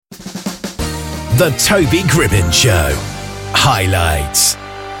The Toby Gribbin Show. Highlights.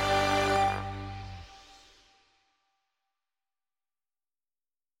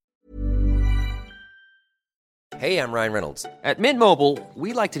 Hey, I'm Ryan Reynolds. At Mint Mobile,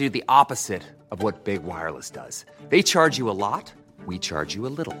 we like to do the opposite of what Big Wireless does. They charge you a lot, we charge you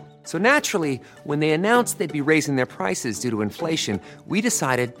a little. So naturally, when they announced they'd be raising their prices due to inflation, we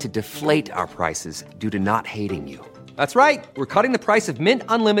decided to deflate our prices due to not hating you. That's right. We're cutting the price of Mint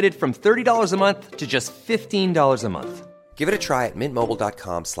Unlimited from $30 a month to just $15 a month. Give it a try at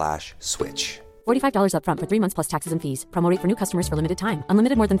mintmobile.com/switch. $45 up front for 3 months plus taxes and fees. Promo rate for new customers for limited time.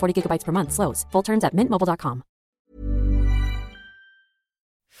 Unlimited more than 40 gigabytes per month. Slows full terms at mintmobile.com.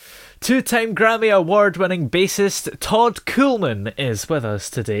 Two-time Grammy Award-winning bassist Todd Koolman is with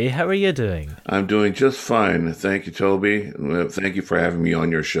us today. How are you doing? I'm doing just fine. Thank you, Toby. Thank you for having me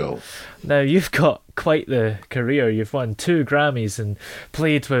on your show. Now, you've got quite the career. You've won 2 Grammys and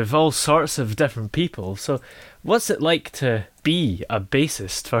played with all sorts of different people. So what's it like to be a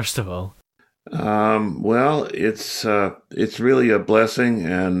bassist, first of all? Well, it's really a blessing,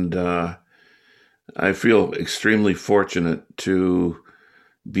 and I feel extremely fortunate to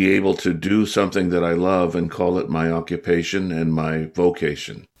be able to do something that I love and call it my occupation and my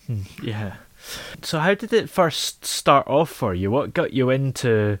vocation. Yeah. So how did it first start off for you? What got you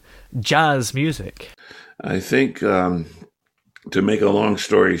into jazz music? I think, to make a long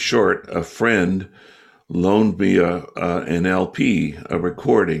story short, a friend loaned me an LP, a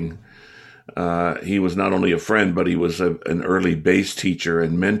recording. He was not only a friend, but he was an early bass teacher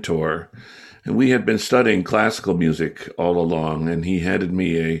and mentor. And we had been studying classical music all along, and he handed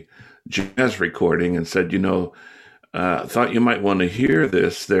me a jazz recording and said, thought you might want to hear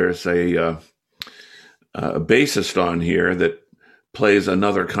this. There's a bassist on here that plays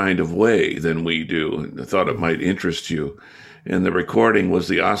another kind of way than we do, and I thought it might interest you. And the recording was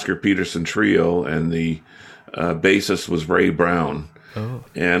the Oscar Peterson Trio, and the bassist was Ray Brown. Oh.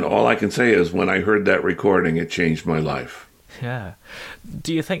 And all I can say is when I heard that recording, it changed my life. Yeah.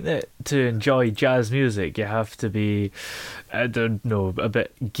 Do you think that to enjoy jazz music, you have to be, I don't know, a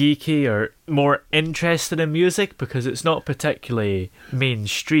bit geeky or more interested in music? Because it's not particularly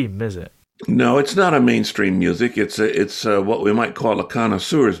mainstream, is it? No, it's not a mainstream music. It's what we might call a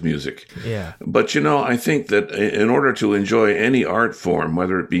connoisseur's music. Yeah. But, I think that in order to enjoy any art form,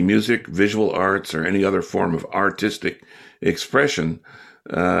 whether it be music, visual arts, or any other form of artistic expression,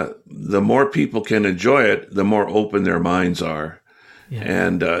 the more people can enjoy it, the more open their minds are. Yeah.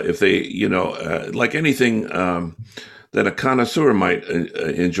 And if they, like anything that a connoisseur might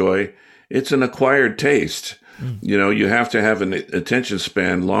enjoy, it's an acquired taste. You have to have an attention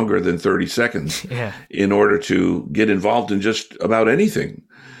span longer than 30 seconds in order to get involved in just about anything.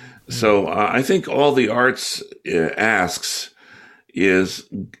 So I think all the arts asks is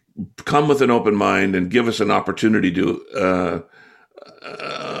come with an open mind and give us an opportunity to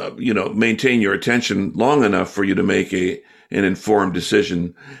maintain your attention long enough for you to make an informed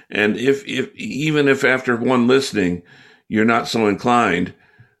decision. And even if after one listening, you're not so inclined,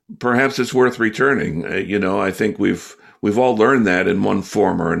 perhaps it's worth returning. I think we've all learned that in one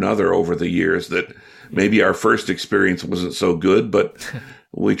form or another over the years, that maybe our first experience wasn't so good, but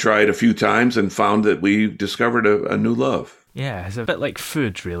we tried a few times and found that we discovered a new love. Yeah, it's a bit like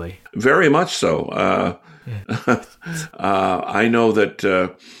food, really. Very much so. I know that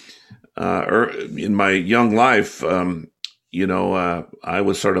in my young life, I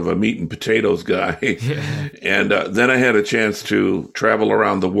was sort of a meat and potatoes guy. Yeah. And then I had a chance to travel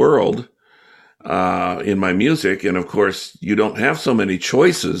around the world in my music. And of course, you don't have so many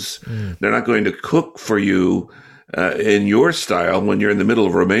choices. They're not going to cook for you in your style when you're in the middle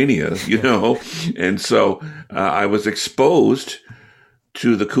of Romania, And so I was exposed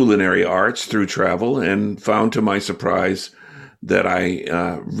to the culinary arts through travel and found to my surprise that I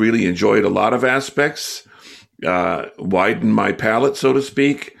really enjoyed a lot of aspects, widened my palate, so to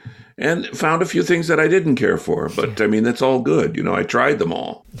speak, and found a few things that I didn't care for. But, that's all good. I tried them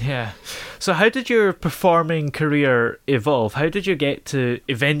all. Yeah. So how did your performing career evolve? How did you get to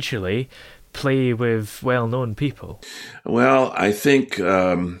eventually play with well-known people? Well, I think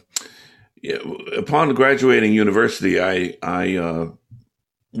upon graduating university, I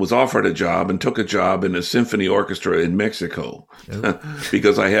was offered a job and took a job in a symphony orchestra in Mexico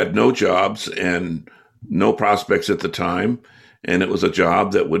because I had no jobs and no prospects at the time. And it was a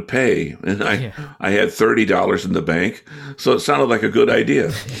job that would pay. And I had $30 in the bank. So it sounded like a good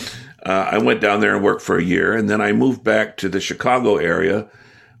idea. I went down there and worked for a year. And then I moved back to the Chicago area.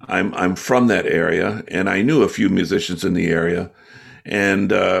 I'm from that area. And I knew a few musicians in the area and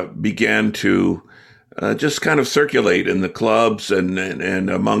began to just kind of circulate in the clubs and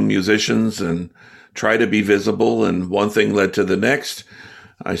among musicians and try to be visible. And one thing led to the next.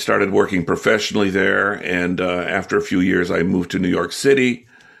 I started working professionally there. And after a few years, I moved to New York City.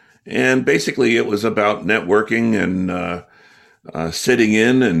 And basically, it was about networking and sitting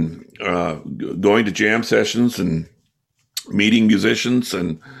in and going to jam sessions and meeting musicians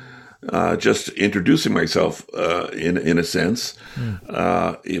and just introducing myself in a sense.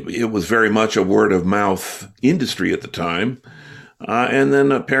 It was very much a word of mouth industry at the time. And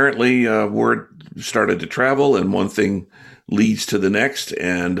then apparently word started to travel, and one thing leads to the next.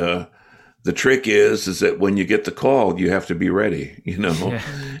 And the trick is that when you get the call, you have to be ready, Yeah.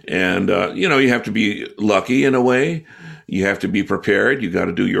 And, you have to be lucky in a way. You have to be prepared. You got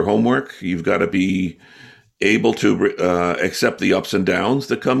to do your homework. You've got to be able to accept the ups and downs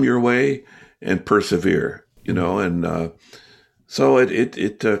that come your way and persevere, and so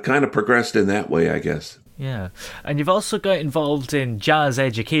it kind of progressed in that way, I guess. Yeah. And you've also got involved in jazz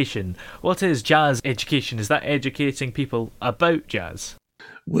education. What is jazz education? Is that educating people about jazz?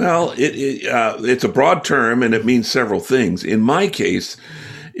 Well, it's a broad term, and it means several things. In my case,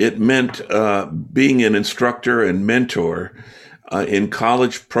 it meant being an instructor and mentor in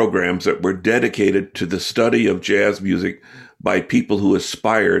college programs that were dedicated to the study of jazz music by people who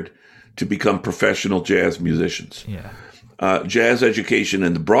aspired to become professional jazz musicians. Yeah. Jazz education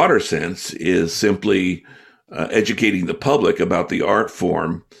in the broader sense is simply educating the public about the art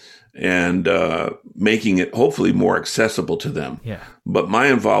form and making it hopefully more accessible to them. Yeah. But my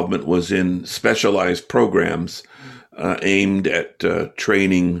involvement was in specialized programs aimed at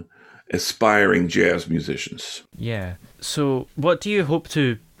training aspiring jazz musicians. Yeah. So what do you hope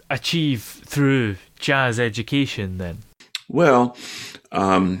to achieve through jazz education then? Well,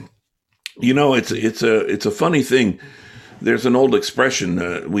 it's a funny thing. There's an old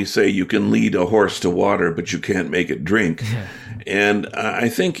expression, we say you can lead a horse to water, but you can't make it drink. Yeah. And I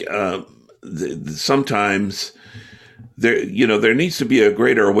think sometimes there needs to be a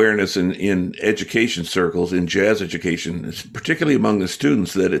greater awareness in education circles, in jazz education, particularly among the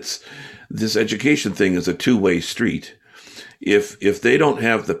students, that this education thing is a two-way street. If they don't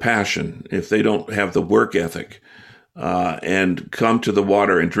have the passion, if they don't have the work ethic, and come to the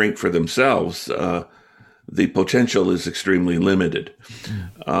water and drink for themselves, the potential is extremely limited.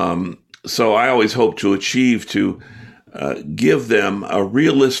 So I always hope to achieve to give them a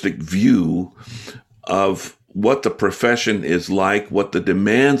realistic view of what the profession is like, what the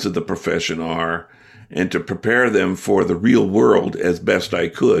demands of the profession are, and to prepare them for the real world as best I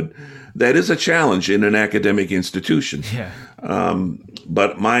could. That is a challenge in an academic institution. Yeah.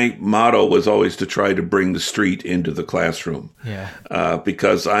 But my motto was always to try to bring the street into the classroom. Yeah.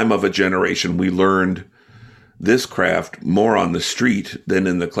 Because I'm of a generation, we learned this craft more on the street than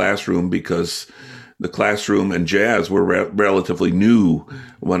in the classroom, because the classroom and jazz were relatively new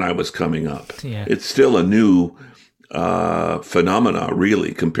when I was coming up. Yeah. It's still a new phenomena,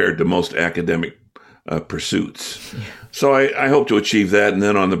 really, compared to most academic pursuits. Yeah. So I hope to achieve that. And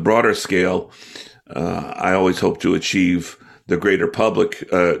then on the broader scale, I always hope to achieve the greater public,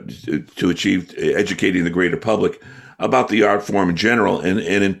 to achieve educating the greater public about the art form in general, and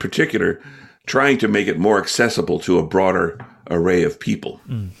in particular, trying to make it more accessible to a broader array of people.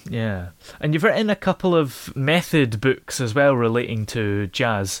 Yeah. And you've written a couple of method books as well relating to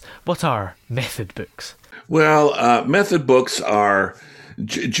jazz. What are method books? Well, method books are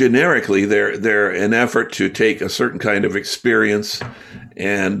generically they're an effort to take a certain kind of experience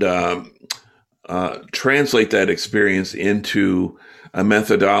and translate that experience into a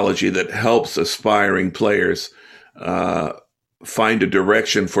methodology that helps aspiring players find a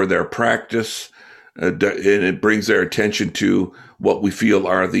direction for their practice, and it brings their attention to what we feel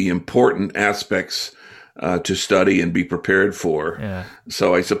are the important aspects to study and be prepared for. Yeah.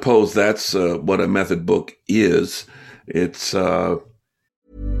 So I suppose that's what a method book is. It's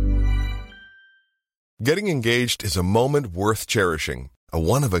Getting engaged is a moment worth cherishing. A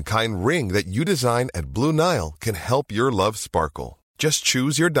one-of-a-kind ring that you design at Blue Nile can help your love sparkle. Just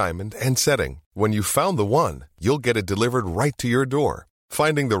choose your diamond and setting. When you've found the one, you'll get it delivered right to your door.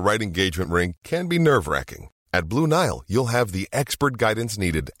 Finding the right engagement ring can be nerve-wracking. At Blue Nile, you'll have the expert guidance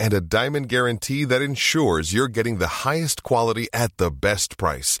needed and a diamond guarantee that ensures you're getting the highest quality at the best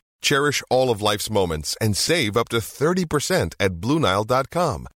price. Cherish all of life's moments and save up to 30% at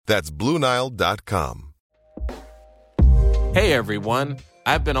BlueNile.com. That's BlueNile.com. Hey everyone,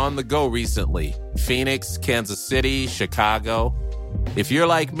 I've been on the go recently. Phoenix, Kansas City, Chicago. If you're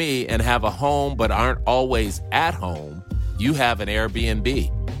like me and have a home but aren't always at home, you have an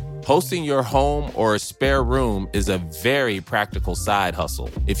Airbnb. Hosting your home or a spare room is a very practical side hustle.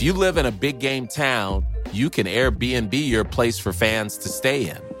 If you live in a big game town, you can Airbnb your place for fans to stay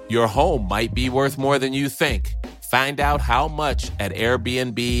in. Your home might be worth more than you think. Find out how much at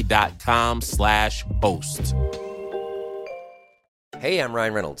airbnb.com/host. Hey, I'm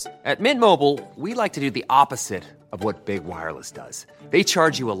Ryan Reynolds. At Mint Mobile, we like to do the opposite of what Big Wireless does. They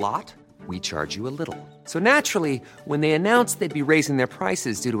charge you a lot, we charge you a little. So naturally, when they announced they'd be raising their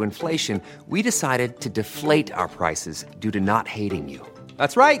prices due to inflation, we decided to deflate our prices due to not hating you.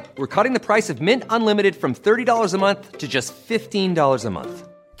 That's right. We're cutting the price of Mint Unlimited from $30 a month to just $15 a month.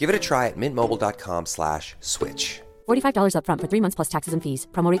 Give it a try at mintmobile.com/switch. $45 upfront for 3 months plus taxes and fees.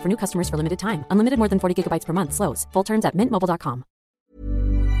 Promo rate for new customers for limited time. Unlimited more than 40 gigabytes per month. Slows full terms at mintmobile.com.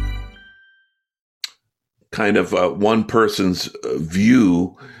 Kind of one person's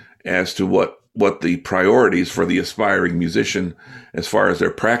view as to what the priorities for the aspiring musician as far as their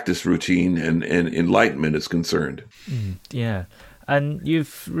practice routine and enlightenment is concerned. Yeah. And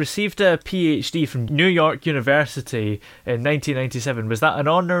you've received a PhD from New York University in 1997. Was that an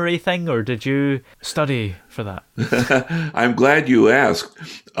honorary thing, or did you study for that? I'm glad you asked,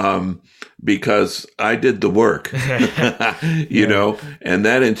 because I did the work, you know, and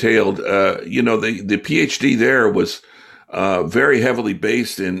that entailed, the PhD there was very heavily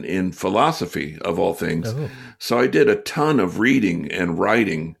based in philosophy, of all things. Oh. So I did a ton of reading and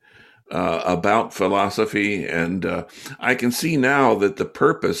writing about philosophy, and I can see now that the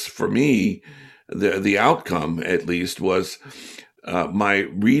purpose for me, the outcome at least, was my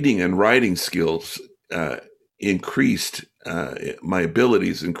reading and writing skills increased, my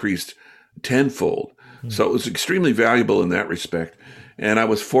abilities increased tenfold. So it was extremely valuable in that respect, and I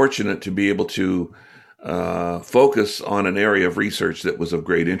was fortunate to be able to focus on an area of research that was of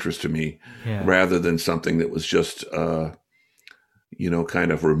great interest to me, rather than something that was just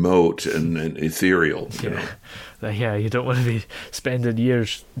kind of remote and ethereal. You know? Yeah, you don't want to be spending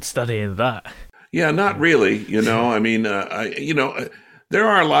years studying that. Yeah, not really. I mean, there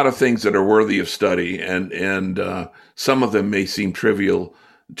are a lot of things that are worthy of study, and some of them may seem trivial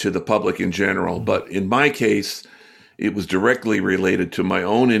to the public in general. But in my case, it was directly related to my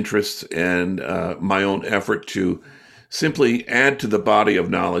own interests and my own effort to simply add to the body of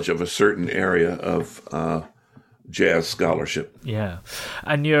knowledge of a certain area of jazz scholarship. Yeah.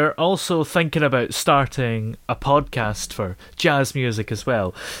 And you're also thinking about starting a podcast for jazz music as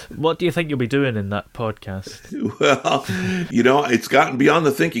well. What do you think you'll be doing in that podcast? Well, it's gotten beyond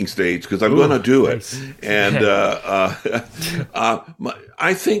the thinking stage, because I'm going to do it. Nice. And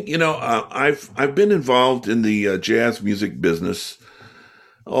I think, I've been involved in the jazz music business,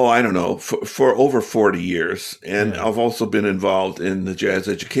 I don't know, for over 40 years. And I've also been involved in the jazz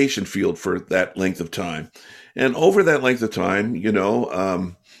education field for that length of time. And over that length of time,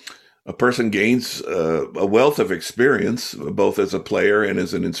 a person gains a wealth of experience, both as a player and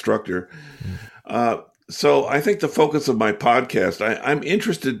as an instructor. So I think the focus of my podcast, I'm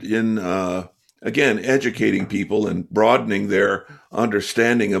interested in, again, educating people and broadening their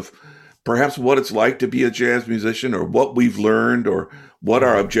understanding of perhaps what it's like to be a jazz musician, or what we've learned, or what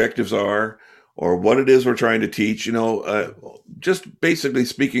our objectives are, or what it is we're trying to teach, just basically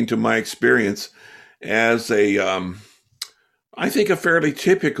speaking to my experience as I think a fairly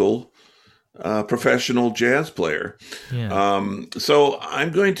typical professional jazz player. Yeah. So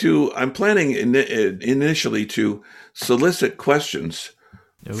I'm planning initially to solicit questions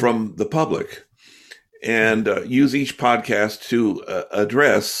from the public, and use each podcast to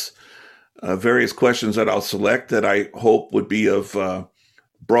address various questions that I'll select that I hope would be of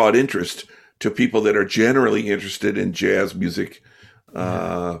broad interest to people that are generally interested in jazz music,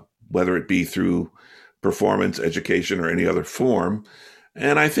 whether it be through performance, education, or any other form.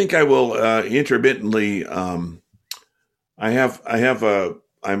 And I think I will intermittently. I'm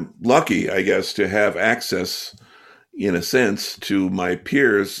lucky, I guess, to have access, in a sense, to my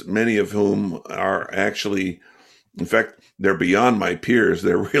peers, many of whom are actually, in fact, they're beyond my peers.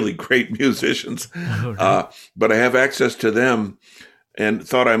 They're really great musicians. But I have access to them, and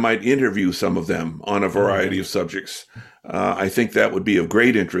thought I might interview some of them on a variety of subjects. I think that would be of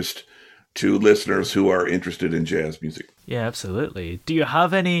great interest to listeners who are interested in jazz music. Yeah, absolutely. Do you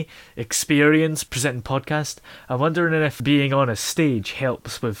have any experience presenting podcasts? I'm wondering if being on a stage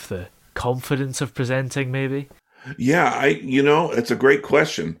helps with the confidence of presenting, maybe? Yeah, it's a great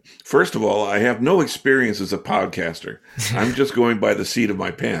question. First of all, I have no experience as a podcaster. I'm just going by the seat of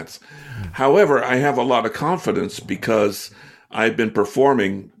my pants. However, I have a lot of confidence because I've been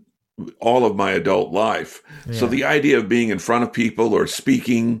performing all of my adult life. Yeah. So the idea of being in front of people, or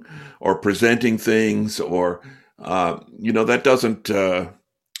speaking, or presenting things, or, that doesn't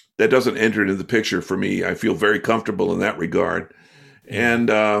doesn't enter into the picture for me. I feel very comfortable in that regard. And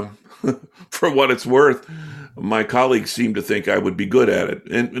for what it's worth, my colleagues seem to think I would be good at it.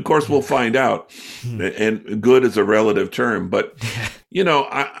 And of course, we'll find out. And good is a relative term. But,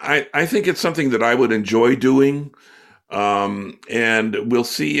 I think it's something that I would enjoy doing. And we'll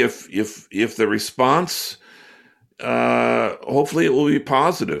see if the response, hopefully it will be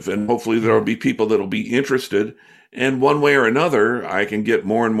positive, and hopefully there will be people that will be interested. And one way or another, I can get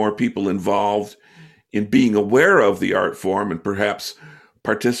more and more people involved in being aware of the art form and perhaps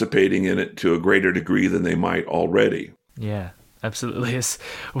participating in it to a greater degree than they might already. Yeah, absolutely. It's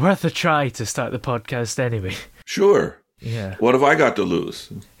worth a try to start the podcast anyway. Sure. Yeah. What have I got to lose?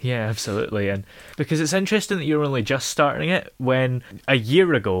 Yeah, absolutely. And because it's interesting that you're only just starting it, when a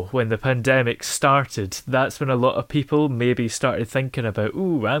year ago, when the pandemic started, that's when a lot of people maybe started thinking about,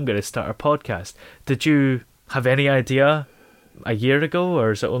 ooh, I'm going to start a podcast. Did you have any idea a year ago, or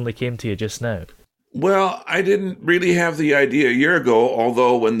has it only came to you just now? Well, I didn't really have the idea a year ago,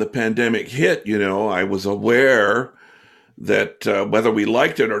 although when the pandemic hit, I was aware that whether we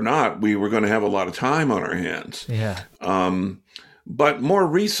liked it or not, we were going to have a lot of time on our hands. Yeah. But more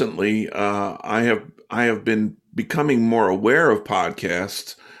recently, I have been becoming more aware of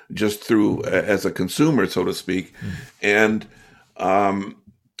podcasts just through as a consumer, so to speak. And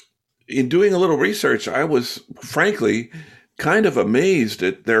in doing a little research, I was frankly kind of amazed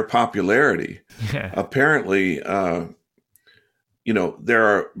at their popularity. Yeah. Apparently, there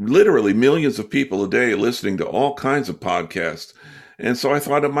are literally millions of people a day listening to all kinds of podcasts. And so I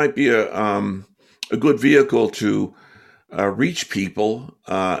thought it might be a good vehicle to reach people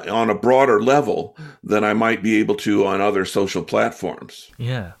on a broader level than I might be able to on other social platforms.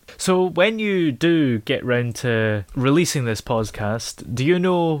 Yeah. So when you do get round to releasing this podcast, do you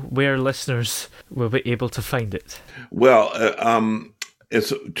know where listeners will be able to find it? Well,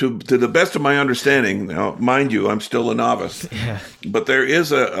 it's to the best of my understanding. Now, mind you, I'm still a novice. Yeah. But there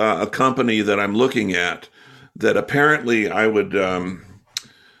is a company that I'm looking at that apparently I would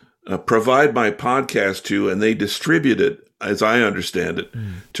provide my podcast to, and they distribute it, as I understand it,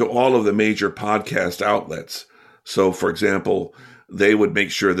 to all of the major podcast outlets. So, for example, they would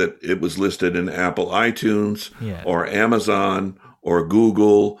make sure that it was listed in Apple iTunes or Amazon or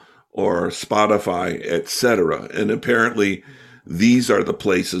Google or Spotify, etc. And apparently these are the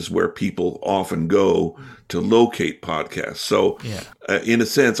places where people often go to locate podcasts. So in a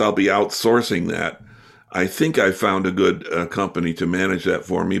sense, I'll be outsourcing that. I think I found a good company to manage that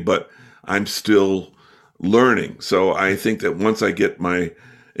for me, but I'm still learning. So I think that once I get my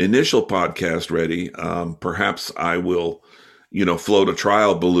initial podcast ready, perhaps I will, float a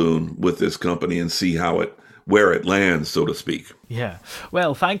trial balloon with this company and see where it lands, so to speak. Yeah.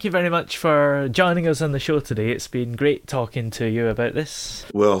 Well, thank you very much for joining us on the show today. It's been great talking to you about this.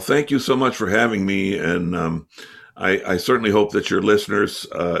 Well, thank you so much for having me. And I certainly hope that your listeners,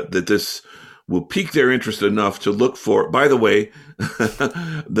 that this will pique their interest enough to look for. By the way,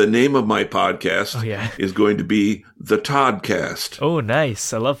 the name of my podcast is going to be The Toddcast. Oh,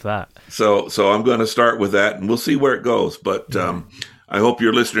 nice. I love that. So I'm going to start with that, and we'll see where it goes. But I hope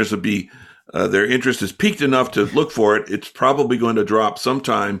your listeners will be, their interest is piqued enough to look for it. It's probably going to drop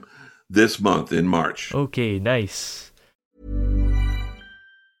sometime this month in March. Okay, nice.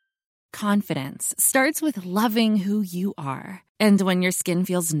 Confidence starts with loving who you are. And when your skin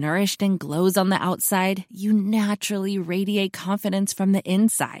feels nourished and glows on the outside, you naturally radiate confidence from the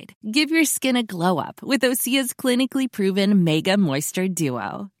inside. Give your skin a glow up with Osea's clinically proven Mega Moisture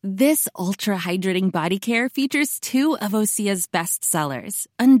Duo. This ultra-hydrating body care features two of Osea's best sellers,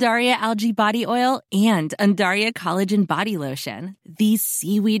 Undaria Algae Body Oil and Undaria Collagen Body Lotion. These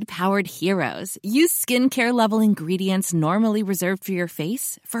seaweed-powered heroes use skincare-level ingredients normally reserved for your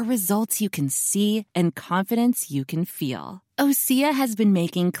face for results you can see and confidence you can feel. Osea has been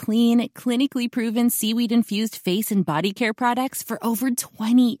making clean, clinically proven seaweed-infused face and body care products for over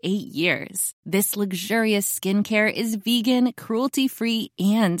 28 years. This luxurious skincare is vegan, cruelty-free,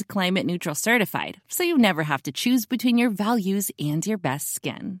 and climate-neutral certified, so you never have to choose between your values and your best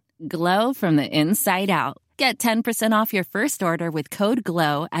skin. Glow from the inside out. Get 10% off your first order with code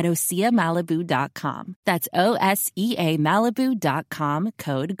GLOW at OseaMalibu.com. That's OSEA Malibu.com,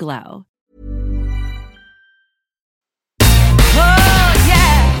 code GLOW.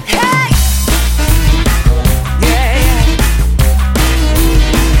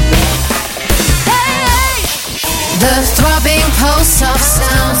 The throbbing pulse of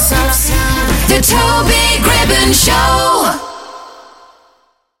sound. The Toby Gribbon Show.